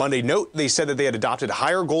 In a Monday note, they said that they had adopted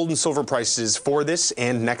higher gold and silver prices for this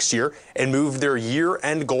and next year and moved their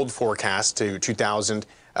year-end gold forecast to 2,000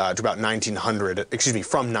 to about 1,900,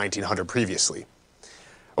 from 1,900 previously.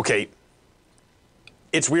 Okay.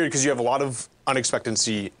 It's weird because you have a lot of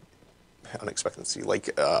unpredictability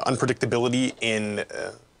in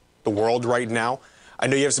the world right now. I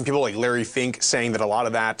know you have some people like Larry Fink saying that a lot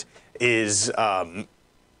of that is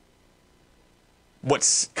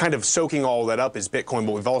what's kind of soaking all that up is Bitcoin,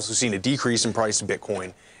 but we've also seen a decrease in price of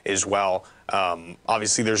Bitcoin as well.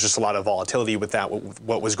 Obviously, there's just a lot of volatility with that,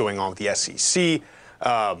 what was going on with the SEC.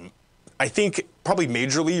 I think probably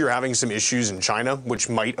majorly you're having some issues in China, which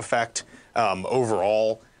might affect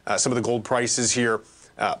overall some of the gold prices here.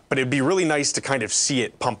 But it'd be really nice to kind of see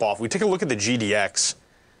it pump off. We take a look at the GDX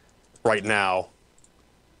right now.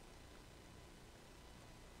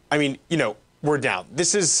 I mean, you know, we're down.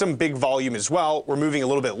 This is some big volume as well. We're moving a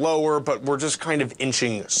little bit lower, but we're just kind of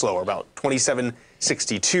inching slower, about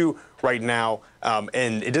 27.62 right now.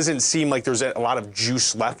 And it doesn't seem like there's a lot of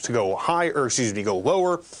juice left to go higher, or excuse me, go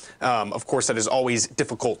lower. Of course, that is always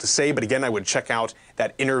difficult to say. But again, I would check out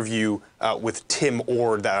that interview with Tim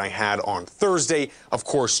Ord that I had on Thursday. Of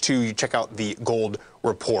course, too, you check out the gold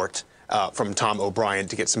report from Tom O'Brien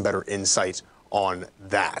to get some better insight on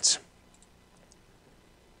that.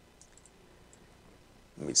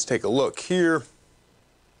 Let me just take a look here.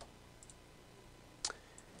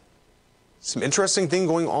 Some interesting thing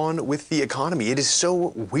going on with the economy. It is so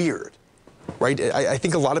weird, right? I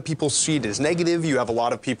think a lot of people see it as negative. You have a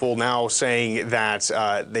lot of people now saying that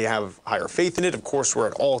they have higher faith in it. Of course, we're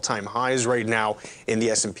at all-time highs right now in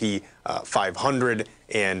the S&P 500,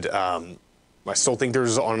 and I still think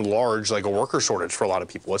there's on large like a worker shortage for a lot of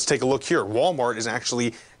people. Let's take a look here. Walmart is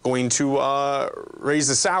actually going to raise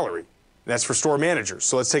the salary. That's for store managers.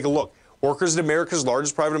 So let's take a look. Workers at America's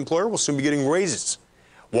largest private employer will soon be getting raises.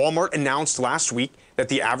 Walmart announced last week that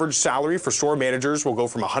the average salary for store managers will go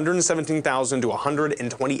from $117,000 to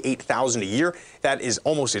 $128,000 a year. That is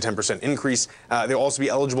almost a 10% increase. They'll also be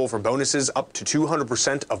eligible for bonuses up to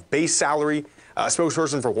 200% of base salary. A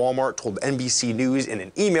spokesperson for Walmart told NBC News in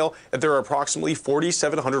an email that there are approximately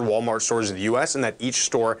 4,700 Walmart stores in the U.S. and that each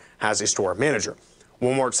store has a store manager.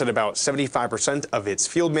 Walmart said about 75% of its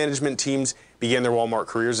field management teams began their Walmart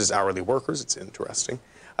careers as hourly workers. It's interesting.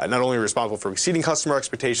 Not only responsible for exceeding customer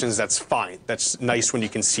expectations, that's fine. That's nice when you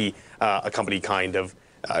can see a company kind of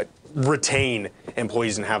retain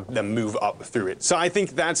employees and have them move up through it. So I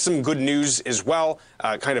think that's some good news as well,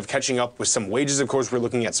 kind of catching up with some wages. Of course, we're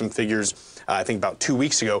looking at some figures, I think about 2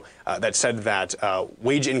 weeks ago, that said that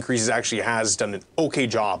wage increases actually has done an okay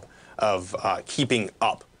job of keeping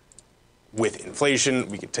up with inflation.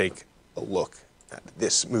 We could take a look at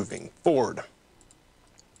this moving forward.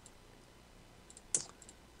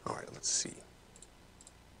 All right, let's see.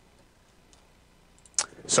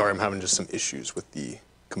 Sorry, I'm having just some issues with the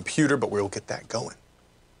computer, but we'll get that going.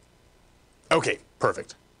 Okay,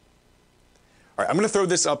 perfect. All right, I'm going to throw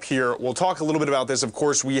this up here. We'll talk a little bit about this. Of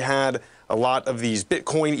course, we had a lot of these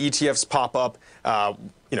Bitcoin ETFs pop up.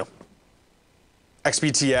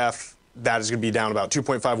 XBTF, that is going to be down about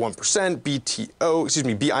 2.51%.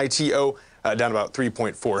 BITO down about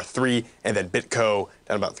 3.43%, and then BitCo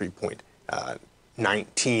down about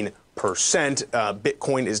 3.19%.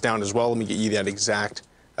 Bitcoin is down as well. Let me get you that exact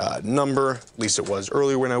number. At least it was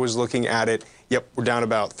earlier when I was looking at it. Yep, we're down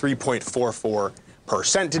about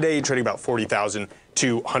 3.44% today, trading about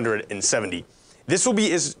 40,270. This will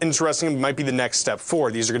be as interesting. It might be the next step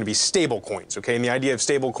forward. These are going to be stable coins, okay? And the idea of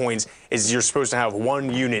stable coins is you're supposed to have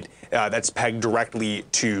one unit that's pegged directly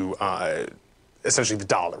to essentially the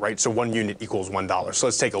dollar, right? So 1 unit equals $1. So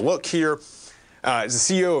let's take a look here. As the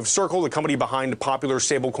CEO of Circle, the company behind popular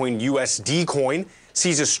stablecoin USD Coin,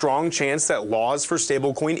 sees a strong chance that laws for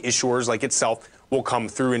stablecoin issuers like itself will come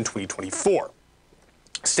through in 2024.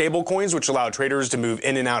 Stablecoins, which allow traders to move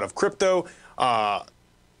in and out of crypto,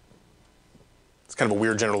 it's kind of a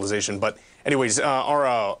weird generalization, but anyways, are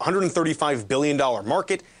a $135 billion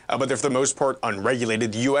market, but they're for the most part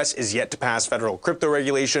unregulated. The U.S. is yet to pass federal crypto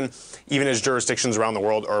regulation, even as jurisdictions around the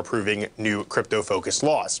world are approving new crypto-focused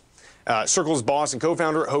laws. Circle's boss and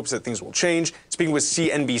co-founder hopes that things will change. Speaking with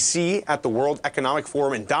CNBC at the World Economic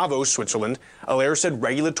Forum in Davos, Switzerland, Allaire said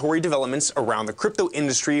regulatory developments around the crypto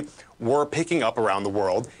industry were picking up around the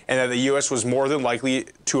world, and that the U.S. was more than likely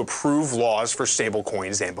to approve laws for stable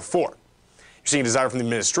coins than before. You're seeing desire from the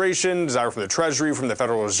administration, desire from the Treasury, from the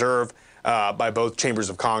Federal Reserve, by both chambers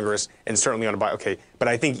of Congress, and certainly on a but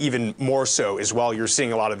I think even more so as well, you're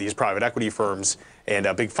seeing a lot of these private equity firms and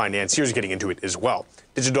big financiers getting into it as well.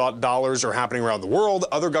 Digital dollars are happening around the world.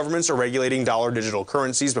 Other governments are regulating dollar digital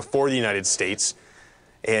currencies before the United States.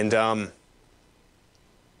 And that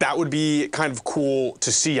would be kind of cool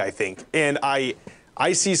to see, I think. And I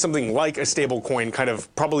see something like a stable coin kind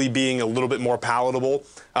of probably being a little bit more palatable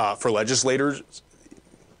for legislators.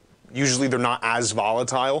 Usually they're not as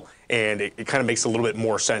volatile, and it kind of makes a little bit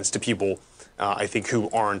more sense to people, I think, who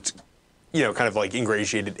aren't, kind of like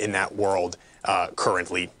ingratiated in that world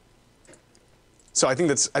currently. So I think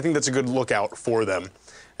that's a good lookout for them,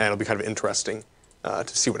 and it'll be kind of interesting to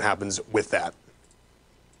see what happens with that.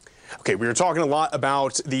 Okay, we were talking a lot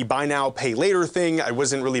about the buy now, pay later thing. I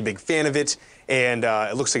wasn't really a big fan of it, and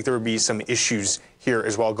it looks like there would be some issues here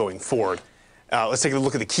as well going forward. Let's take a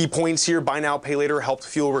look at the key points here. Buy now, pay later helped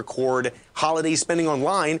fuel record holiday spending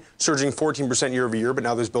online, surging 14% year over year, but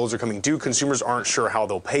now those bills are coming due. Consumers aren't sure how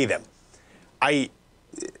they'll pay them.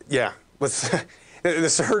 With the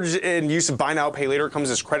surge in use of buy now, pay later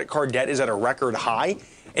comes as credit card debt is at a record high,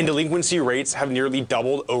 and delinquency rates have nearly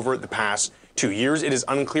doubled over the past 2 years. It is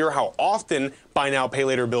unclear how often buy now, pay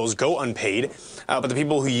later bills go unpaid, but the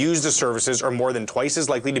people who use the services are more than twice as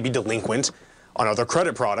likely to be delinquent on other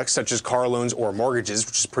credit products, such as car loans or mortgages,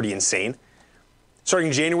 which is pretty insane.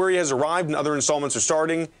 Starting January has arrived and other installments are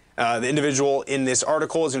starting. The individual in this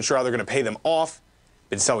article isn't sure how they're going to pay them off.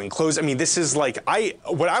 Been selling clothes. I mean, this is like,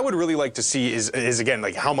 what I would really like to see is again,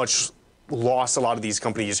 like how much loss a lot of these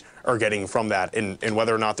companies are getting from that, and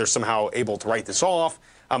whether or not they're somehow able to write this off.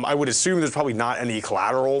 I would assume there's probably not any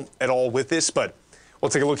collateral at all with this, but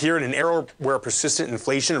we'll take a look here. In an era where persistent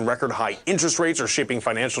inflation and record high interest rates are shaping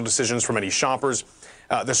financial decisions for many shoppers,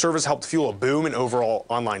 the service helped fuel a boom in overall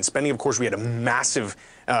online spending. Of course, we had a massive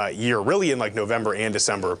year, really in like November and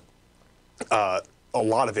December. A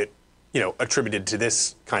lot of it, attributed to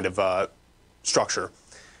this kind of structure.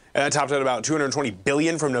 And that topped at about $220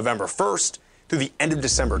 billion from November 1st through the end of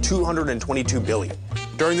December, $222 billion.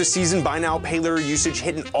 During the season, buy now, pay later usage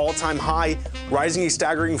hit an all-time high, rising a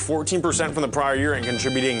staggering 14% from the prior year and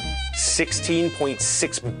contributing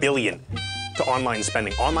 $16.6 billion to online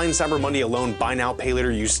spending. Online Cyber Monday alone, buy now, pay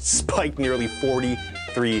later usage spiked nearly 43%.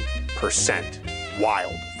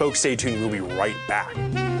 Wild. Folks, stay tuned. We'll be right back.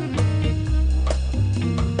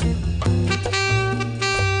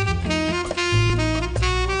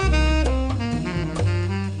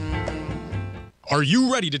 Are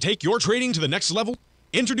you ready to take your trading to the next level?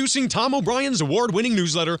 Introducing Tom O'Brien's award-winning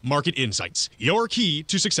newsletter, Market Insights, your key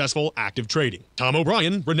to successful active trading. Tom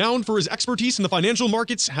O'Brien, renowned for his expertise in the financial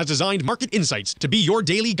markets, has designed Market Insights to be your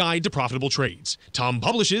daily guide to profitable trades. Tom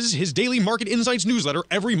publishes his daily Market Insights newsletter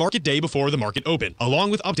every market day before the market open,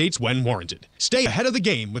 along with updates when warranted. Stay ahead of the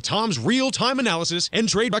game with Tom's real-time analysis and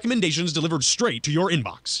trade recommendations delivered straight to your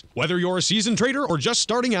inbox. Whether you're a seasoned trader or just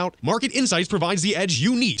starting out, Market Insights provides the edge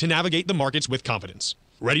you need to navigate the markets with confidence.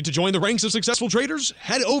 Ready to join the ranks of successful traders?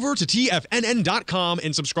 Head over to TFNN.com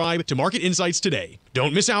and subscribe to Market Insights today.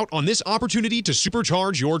 Don't miss out on this opportunity to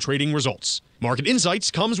supercharge your trading results. Market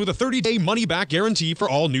Insights comes with a 30-day money-back guarantee for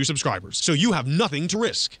all new subscribers, so you have nothing to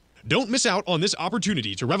risk. Don't miss out on this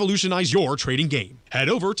opportunity to revolutionize your trading game. Head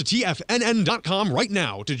over to TFNN.com right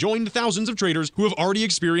now to join the thousands of traders who have already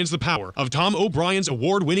experienced the power of Tom O'Brien's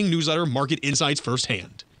award-winning newsletter, Market Insights,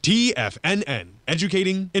 firsthand. TFNN,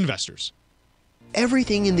 educating investors.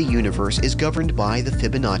 Everything in the universe is governed by the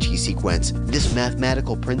Fibonacci sequence. This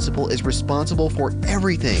mathematical principle is responsible for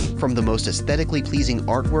everything from the most aesthetically pleasing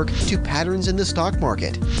artwork to patterns in the stock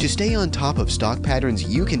market. To stay on top of stock patterns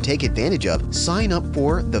you can take advantage of, sign up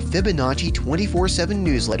for the Fibonacci 24/7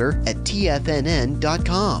 newsletter at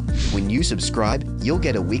TFNN.com. When you subscribe, you'll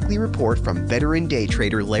get a weekly report from veteran day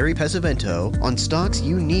trader Larry Pesavento on stocks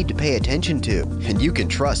you need to pay attention to. And you can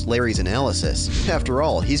trust Larry's analysis. After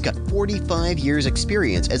all, he's got 45 years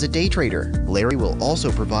experience as a day trader. Larry will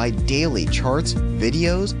also provide daily charts,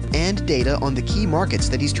 videos, and data on the key markets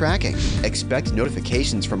that he's tracking. Expect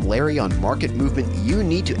notifications from Larry on market movement you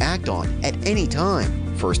need to act on at any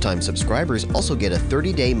time. First-time subscribers also get a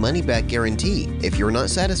 30-day money-back guarantee. If you're not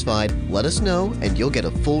satisfied, let us know and you'll get a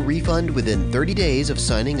full refund within 30 days of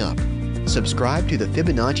signing up. Subscribe to the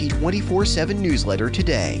Fibonacci 24/7 newsletter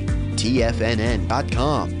today.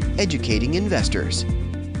 TFNN.com, educating investors.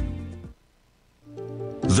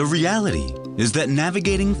 The reality is that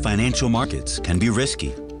navigating financial markets can be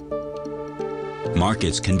risky.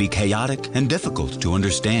 Markets can be chaotic and difficult to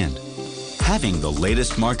understand. Having the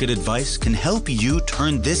latest market advice can help you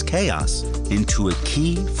turn this chaos into a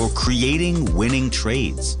key for creating winning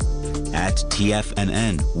trades. At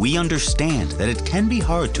TFNN, we understand that it can be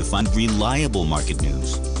hard to find reliable market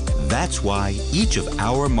news. That's why each of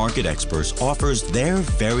our market experts offers their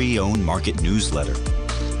very own market newsletter.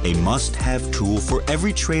 A must-have tool for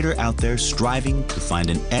every trader out there striving to find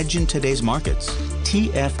an edge in today's markets.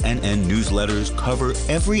 TFNN newsletters cover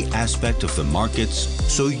every aspect of the markets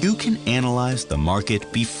so you can analyze the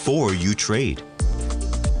market before you trade.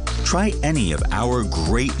 Try any of our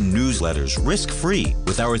great newsletters risk-free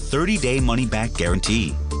with our 30-day money-back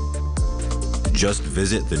guarantee. Just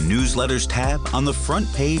visit the Newsletters tab on the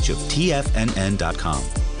front page of TFNN.com.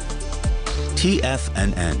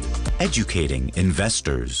 TFNN. Educating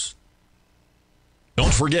investors.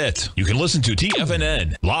 Don't forget, you can listen to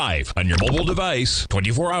TFNN live on your mobile device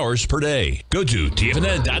 24 hours per day. Go to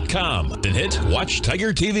TFNN.com, then hit Watch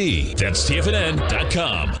Tiger TV. That's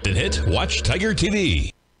TFNN.com, then hit Watch Tiger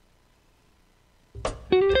TV.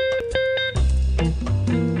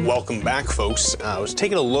 Welcome back, folks. I was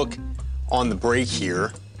taking a look on the break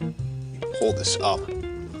here. Let me pull this up.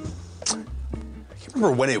 I can't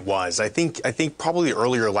remember when it was. I think probably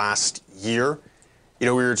earlier last year. You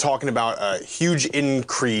know, we were talking about a huge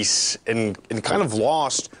increase in kind of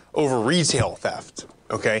lost over retail theft.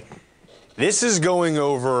 Okay, this is going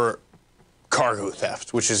over cargo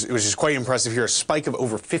theft, which is quite impressive here. A spike of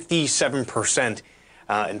over 57%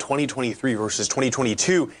 in 2023 versus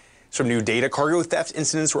 2022. Some new data. Cargo theft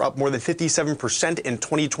incidents were up more than 57% in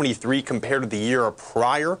 2023 compared to the year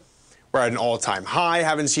prior. We're at an all-time high.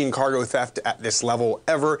 Haven't seen cargo theft at this level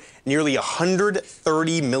ever. Nearly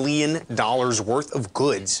 $130 million worth of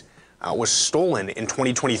goods was stolen in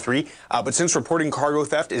 2023. But since reporting cargo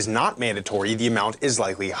theft is not mandatory, the amount is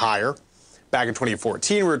likely higher. Back in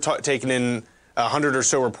 2014, we were taking in 100 or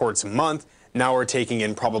so reports a month. Now we're taking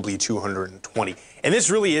in probably 220. And this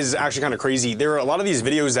really is actually kind of crazy. There are a lot of these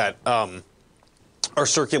videos that are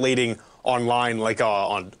circulating online, like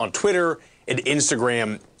on Twitter and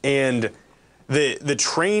Instagram, and the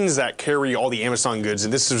trains that carry all the Amazon goods,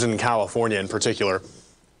 and this was in California in particular.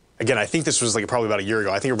 Again, I think this was like probably about a year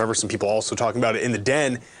ago. I think I remember some people also talking about it in the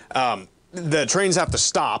den. the trains have to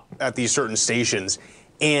stop at these certain stations.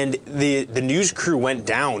 And the news crew went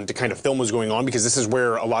down to kind of film what was going on, because this is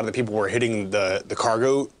where a lot of the people were hitting the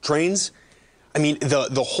cargo trains. I mean,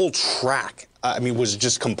 the whole track, was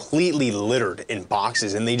just completely littered in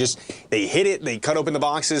boxes. And they hit it, they cut open the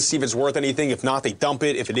boxes, see if it's worth anything. If not, they dump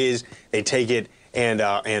it. If it is, they take it and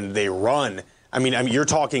they run. I mean, you're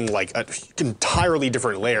talking like an entirely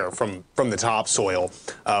different layer from the topsoil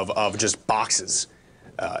of just boxes.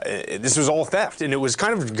 This was all theft, and it was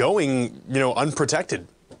kind of going, unprotected.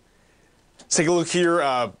 Let's take a look here.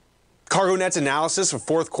 CargoNet's analysis of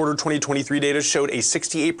fourth quarter 2023 data showed a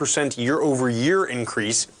 68% year-over-year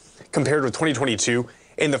increase compared with 2022.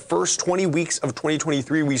 In the first 20 weeks of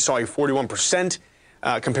 2023, we saw a 41%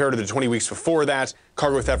 compared to the 20 weeks before that.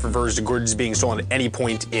 Cargo theft refers to goods being stolen at any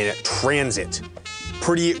point in transit.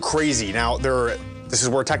 Pretty crazy. Now, this is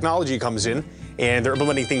where technology comes in. And they're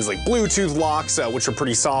implementing things like Bluetooth locks, which are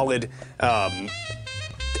pretty solid, and,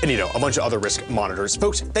 a bunch of other risk monitors.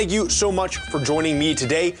 Folks, thank you so much for joining me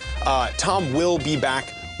today. Tom will be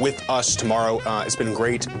back with us tomorrow. It's been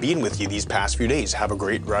great being with you these past few days. Have a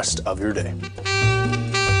great rest of your day.